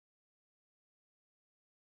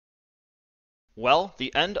Well,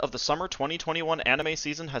 the end of the summer 2021 anime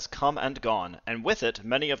season has come and gone, and with it,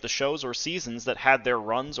 many of the shows or seasons that had their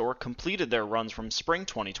runs or completed their runs from spring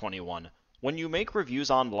 2021. When you make reviews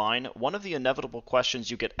online, one of the inevitable questions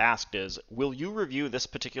you get asked is, will you review this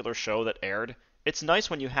particular show that aired? It's nice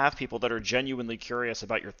when you have people that are genuinely curious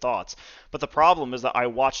about your thoughts, but the problem is that I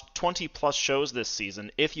watched 20 plus shows this season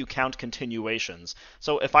if you count continuations.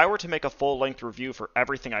 So if I were to make a full-length review for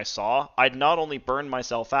everything I saw, I'd not only burn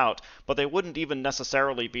myself out, but they wouldn't even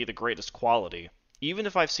necessarily be the greatest quality. Even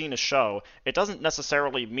if I've seen a show, it doesn't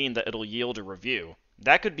necessarily mean that it'll yield a review.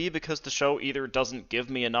 That could be because the show either doesn't give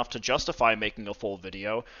me enough to justify making a full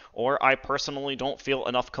video, or I personally don't feel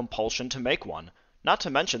enough compulsion to make one. Not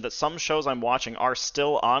to mention that some shows I'm watching are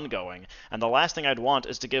still ongoing, and the last thing I'd want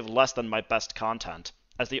is to give less than my best content.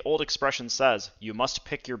 As the old expression says, you must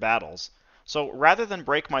pick your battles. So rather than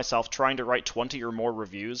break myself trying to write 20 or more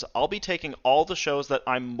reviews, I'll be taking all the shows that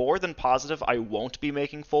I'm more than positive I won't be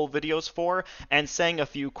making full videos for, and saying a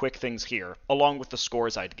few quick things here, along with the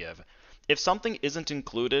scores I'd give. If something isn't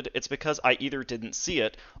included, it's because I either didn't see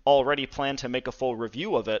it, already planned to make a full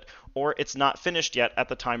review of it, or it's not finished yet at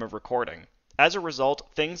the time of recording. As a result,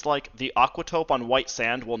 things like the Aquatope on White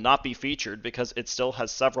Sand will not be featured because it still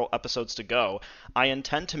has several episodes to go. I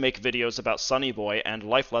intend to make videos about Sunny Boy and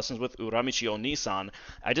life lessons with Uramichi Onisan.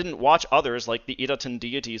 I didn't watch others like the Iraten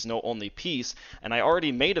Deities Know Only Peace, and I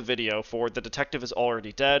already made a video for The Detective Is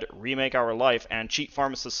Already Dead, Remake Our Life, and Cheat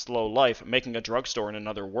Pharmacist's Slow Life, Making a Drugstore in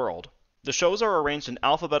Another World. The shows are arranged in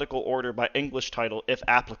alphabetical order by English title if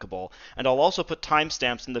applicable, and I'll also put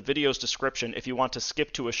timestamps in the video's description if you want to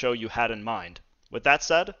skip to a show you had in mind. With that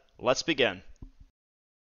said, let's begin.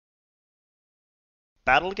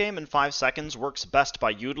 Battle Game in 5 Seconds works best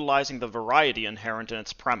by utilizing the variety inherent in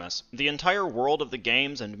its premise. The entire world of the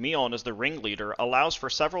games and Mion as the ringleader allows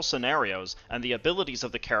for several scenarios, and the abilities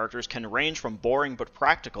of the characters can range from boring but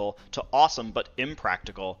practical to awesome but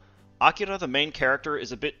impractical. Akira, the main character,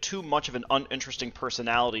 is a bit too much of an uninteresting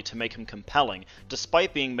personality to make him compelling,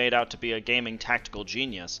 despite being made out to be a gaming tactical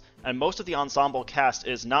genius, and most of the ensemble cast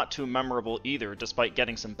is not too memorable either, despite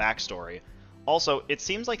getting some backstory. Also, it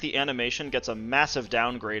seems like the animation gets a massive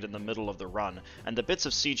downgrade in the middle of the run, and the bits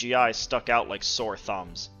of CGI stuck out like sore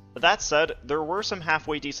thumbs. That said, there were some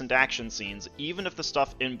halfway decent action scenes, even if the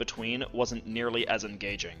stuff in between wasn't nearly as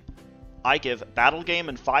engaging. I give Battle Game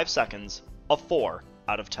in 5 Seconds a 4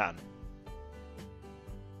 out of 10.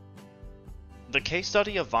 The case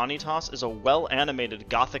study of Vanitas is a well-animated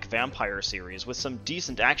gothic vampire series with some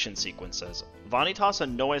decent action sequences. Vanitas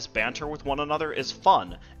and Noe's banter with one another is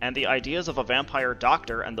fun, and the ideas of a vampire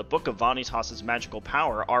doctor and the book of Vanitas' magical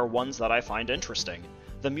power are ones that I find interesting.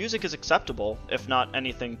 The music is acceptable, if not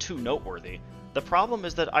anything too noteworthy. The problem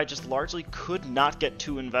is that I just largely could not get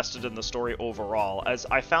too invested in the story overall, as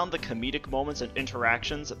I found the comedic moments and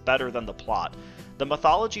interactions better than the plot. The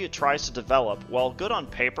mythology it tries to develop, while good on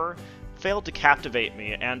paper, failed to captivate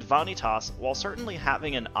me, and Vanitas, while certainly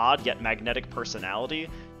having an odd yet magnetic personality,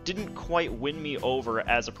 didn't quite win me over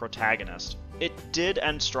as a protagonist. It did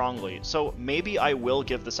end strongly, so maybe I will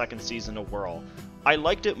give the second season a whirl. I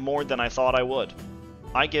liked it more than I thought I would.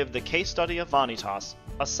 I give the case study of Vanitas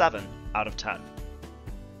a 7 out of 10.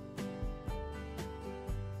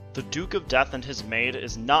 The Duke of Death and his Maid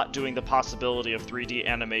is not doing the possibility of 3D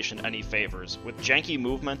animation any favors, with janky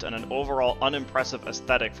movement and an overall unimpressive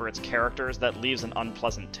aesthetic for its characters that leaves an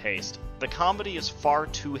unpleasant taste. The comedy is far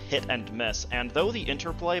too hit and miss, and though the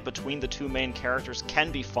interplay between the two main characters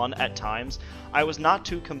can be fun at times, I was not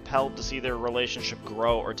too compelled to see their relationship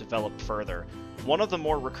grow or develop further. One of the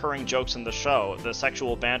more recurring jokes in the show, the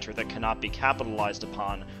sexual banter that cannot be capitalized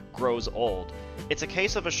upon, grows old. It's a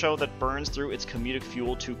case of a show that burns through its comedic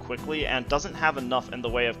fuel too quickly and doesn't have enough in the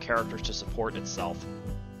way of characters to support itself.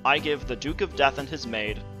 I give The Duke of Death and His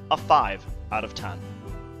Maid a 5 out of 10.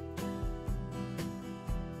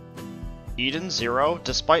 Eden Zero,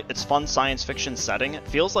 despite its fun science fiction setting,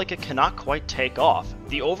 feels like it cannot quite take off.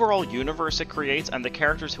 The overall universe it creates and the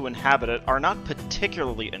characters who inhabit it are not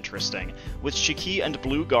particularly interesting, with Shiki and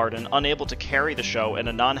Blue Garden unable to carry the show in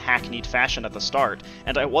a non-hackneyed fashion at the start,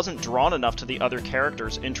 and I wasn't drawn enough to the other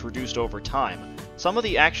characters introduced over time. Some of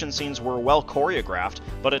the action scenes were well choreographed,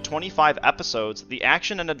 but at 25 episodes, the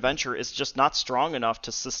action and adventure is just not strong enough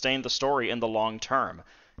to sustain the story in the long term.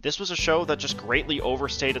 This was a show that just greatly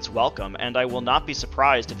overstayed its welcome, and I will not be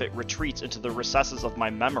surprised if it retreats into the recesses of my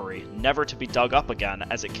memory, never to be dug up again,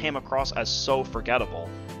 as it came across as so forgettable.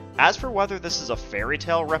 As for whether this is a fairy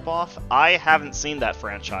tale ripoff, I haven't seen that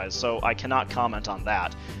franchise, so I cannot comment on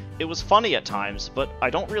that. It was funny at times, but I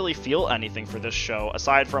don't really feel anything for this show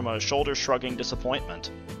aside from a shoulder-shrugging disappointment.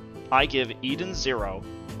 I give Eden Zero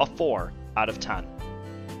a 4 out of 10.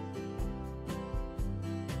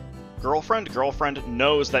 Girlfriend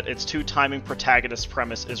knows that its two-timing protagonist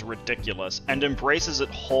premise is ridiculous, and embraces it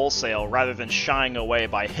wholesale rather than shying away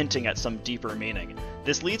by hinting at some deeper meaning.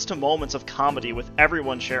 This leads to moments of comedy with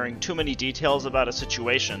everyone sharing too many details about a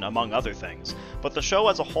situation, among other things, but the show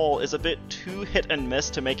as a whole is a bit too hit and miss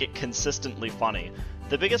to make it consistently funny.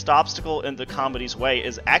 The biggest obstacle in the comedy's way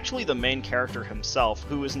is actually the main character himself,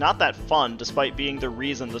 who is not that fun despite being the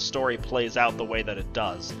reason the story plays out the way that it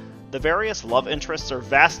does. The various love interests are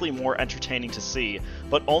vastly more entertaining to see,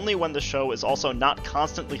 but only when the show is also not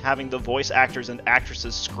constantly having the voice actors and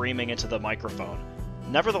actresses screaming into the microphone.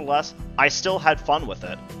 Nevertheless, I still had fun with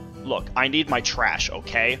it. Look, I need my trash,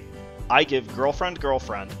 okay? I give Girlfriend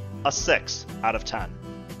a 6 out of 10.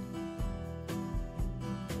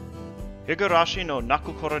 Higurashi no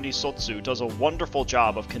Naku ni Sotsu does a wonderful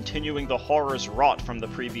job of continuing the horrors wrought from the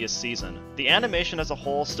previous season. The animation as a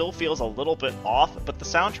whole still feels a little bit off, but the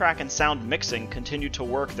soundtrack and sound mixing continue to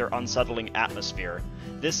work their unsettling atmosphere.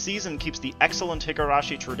 This season keeps the excellent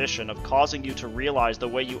Higurashi tradition of causing you to realize the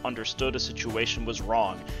way you understood a situation was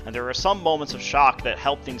wrong, and there are some moments of shock that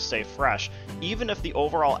help things stay fresh, even if the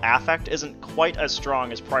overall affect isn't quite as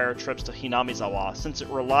strong as prior trips to Hinamizawa, since it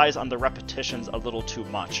relies on the repetitions a little too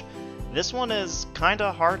much. This one is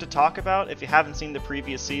kinda hard to talk about if you haven't seen the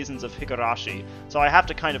previous seasons of Higurashi, so I have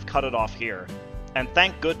to kind of cut it off here. And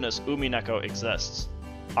thank goodness Umineko exists.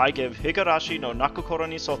 I give Higurashi no Naku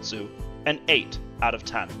ni Sotsu an 8 out of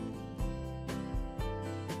 10.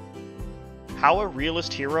 How a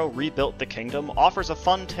Realist Hero Rebuilt the Kingdom offers a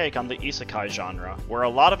fun take on the isekai genre, where a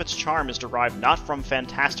lot of its charm is derived not from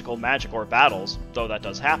fantastical magic or battles, though that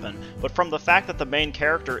does happen, but from the fact that the main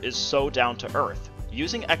character is so down to earth.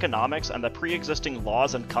 Using economics and the pre-existing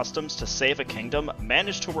laws and customs to save a kingdom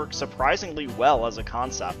managed to work surprisingly well as a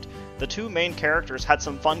concept. The two main characters had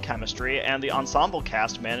some fun chemistry, and the ensemble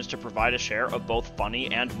cast managed to provide a share of both funny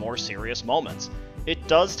and more serious moments. It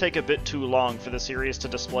does take a bit too long for the series to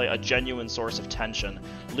display a genuine source of tension,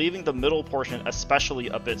 leaving the middle portion especially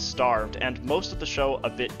a bit starved, and most of the show a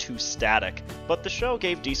bit too static, but the show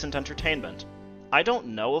gave decent entertainment. I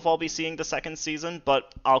don't know if I'll be seeing the second season,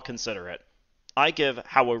 but I'll consider it. I give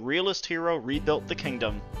How a Realist Hero Rebuilt the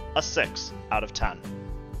Kingdom a 6 out of 10.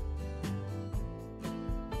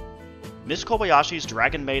 Miss Kobayashi's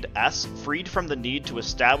Dragon Maid S, freed from the need to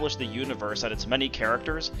establish the universe and its many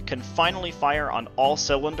characters, can finally fire on all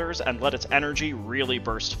cylinders and let its energy really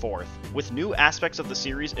burst forth. With new aspects of the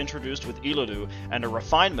series introduced with Iluru and a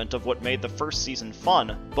refinement of what made the first season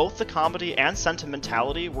fun, both the comedy and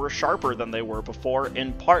sentimentality were sharper than they were before,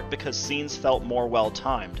 in part because scenes felt more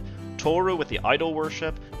well-timed. Toru with the idol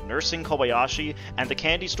worship, nursing Kobayashi, and the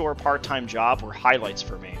candy store part-time job were highlights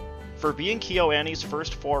for me. For being KyoAni's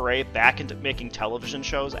first foray back into making television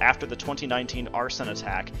shows after the 2019 arson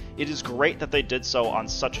attack, it is great that they did so on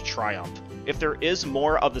such a triumph. If there is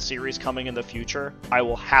more of the series coming in the future, I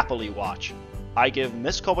will happily watch. I give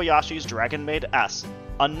Miss Kobayashi's Dragon Maid S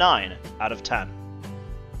a 9 out of 10.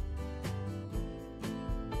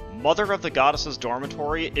 Mother of the Goddess's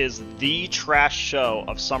Dormitory is the trash show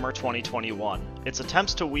of summer 2021. Its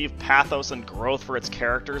attempts to weave pathos and growth for its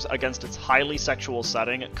characters against its highly sexual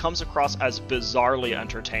setting comes across as bizarrely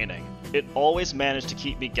entertaining. It always managed to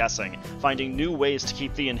keep me guessing, finding new ways to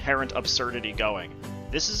keep the inherent absurdity going.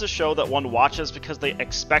 This is a show that one watches because they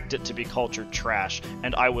expect it to be cultured trash,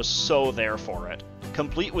 and I was so there for it.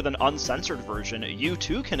 Complete with an uncensored version, you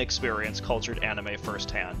too can experience cultured anime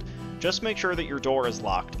firsthand. Just make sure that your door is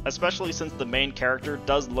locked, especially since the main character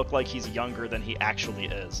does look like he's younger than he actually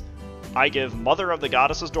is. I give Mother of the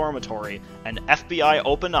Goddess's Dormitory an FBI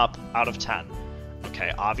Open Up out of 10.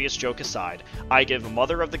 Okay, obvious joke aside, I give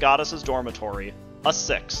Mother of the Goddess's Dormitory a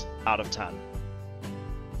 6 out of 10.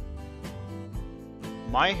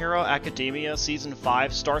 My Hero Academia Season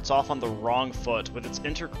 5 starts off on the wrong foot with its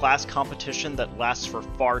inter-class competition that lasts for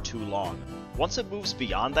far too long. Once it moves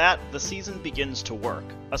beyond that, the season begins to work.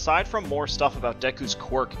 Aside from more stuff about Deku's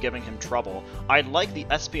quirk giving him trouble, I like the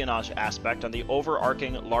espionage aspect and the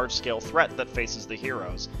overarching large-scale threat that faces the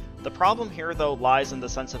heroes. The problem here, though, lies in the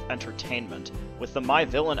sense of entertainment, with the My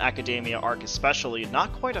Villain Academia arc especially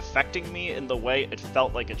not quite affecting me in the way it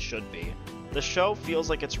felt like it should be. The show feels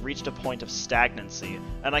like it's reached a point of stagnancy,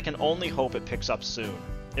 and I can only hope it picks up soon.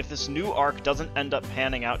 If this new arc doesn't end up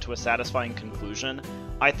panning out to a satisfying conclusion,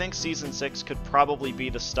 I think Season 6 could probably be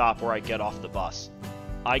the stop where I get off the bus.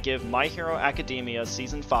 I give My Hero Academia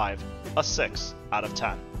Season 5 a 6 out of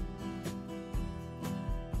 10.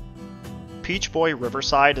 Peach Boy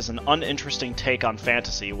Riverside is an uninteresting take on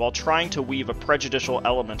fantasy while trying to weave a prejudicial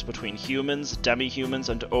element between humans, demi-humans,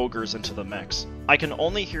 and ogres into the mix. I can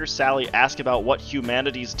only hear Sally ask about what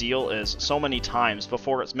humanity's deal is so many times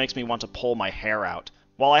before it makes me want to pull my hair out.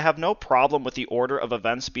 While I have no problem with the order of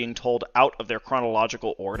events being told out of their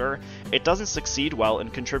chronological order, it doesn't succeed well in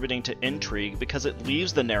contributing to intrigue because it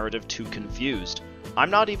leaves the narrative too confused.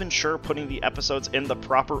 I'm not even sure putting the episodes in the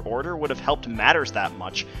proper order would have helped matters that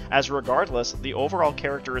much, as regardless, the overall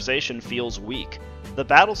characterization feels weak. The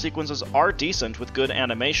battle sequences are decent with good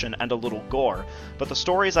animation and a little gore, but the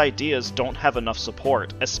story's ideas don't have enough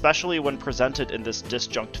support, especially when presented in this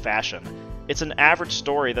disjunct fashion. It's an average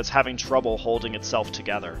story that's having trouble holding itself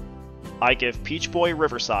together. I give Peach Boy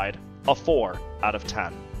Riverside a 4 out of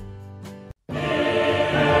 10.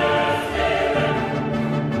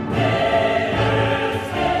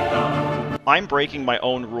 I'm breaking my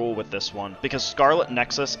own rule with this one, because Scarlet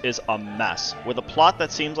Nexus is a mess, with a plot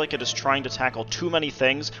that seems like it is trying to tackle too many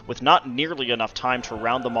things with not nearly enough time to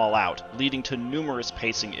round them all out, leading to numerous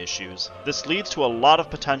pacing issues. This leads to a lot of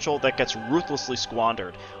potential that gets ruthlessly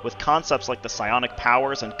squandered, with concepts like the psionic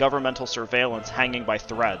powers and governmental surveillance hanging by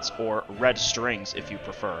threads, or red strings if you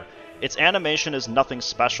prefer. Its animation is nothing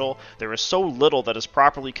special, there is so little that is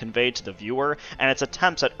properly conveyed to the viewer, and its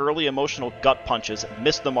attempts at early emotional gut punches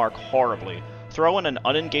miss the mark horribly. Throw in an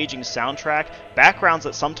unengaging soundtrack, backgrounds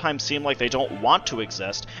that sometimes seem like they don't want to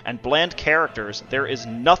exist, and bland characters, there is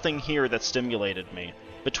nothing here that stimulated me.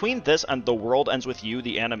 Between this and The World Ends With You,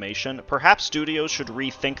 the animation, perhaps studios should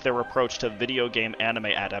rethink their approach to video game anime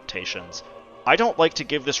adaptations. I don't like to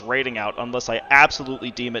give this rating out unless I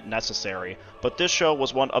absolutely deem it necessary, but this show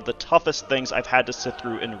was one of the toughest things I've had to sit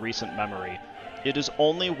through in recent memory. It is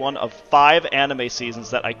only one of 5 anime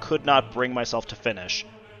seasons that I could not bring myself to finish.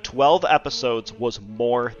 12 episodes was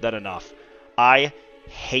more than enough. I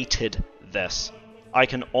hated this. I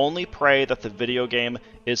can only pray that the video game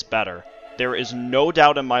is better. There is no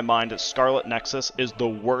doubt in my mind that Scarlet Nexus is the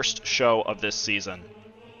worst show of this season.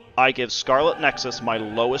 I give Scarlet Nexus my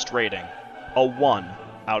lowest rating, a 1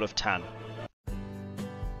 out of 10.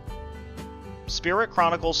 Spirit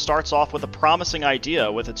Chronicles starts off with a promising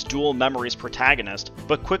idea with its dual memories protagonist,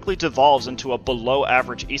 but quickly devolves into a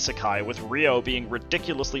below-average isekai with Ryo being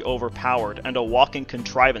ridiculously overpowered and a walking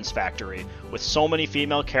contrivance factory, with so many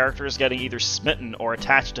female characters getting either smitten or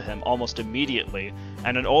attached to him almost immediately,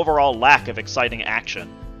 and an overall lack of exciting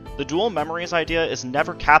action. The dual memories idea is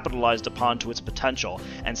never capitalized upon to its potential,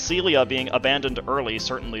 and Celia being abandoned early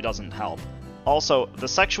certainly doesn't help. Also, the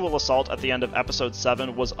sexual assault at the end of episode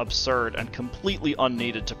 7 was absurd and completely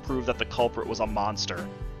unneeded to prove that the culprit was a monster.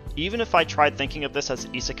 Even if I tried thinking of this as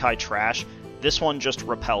isekai trash, this one just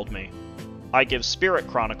repelled me. I give Spirit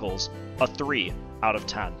Chronicles a 3 out of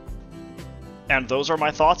 10. And those are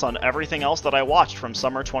my thoughts on everything else that I watched from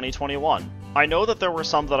summer 2021. I know that there were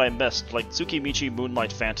some that I missed, like Tsukimichi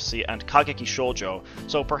Moonlight Fantasy and Kageki Shoujo,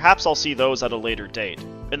 so perhaps I'll see those at a later date.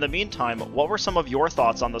 In the meantime, what were some of your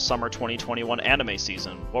thoughts on the summer 2021 anime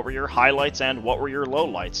season? What were your highlights and what were your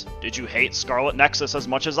lowlights? Did you hate Scarlet Nexus as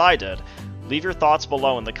much as I did? Leave your thoughts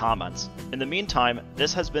below in the comments. In the meantime,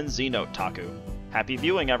 this has been ZNoteTaku. Happy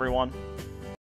viewing, everyone!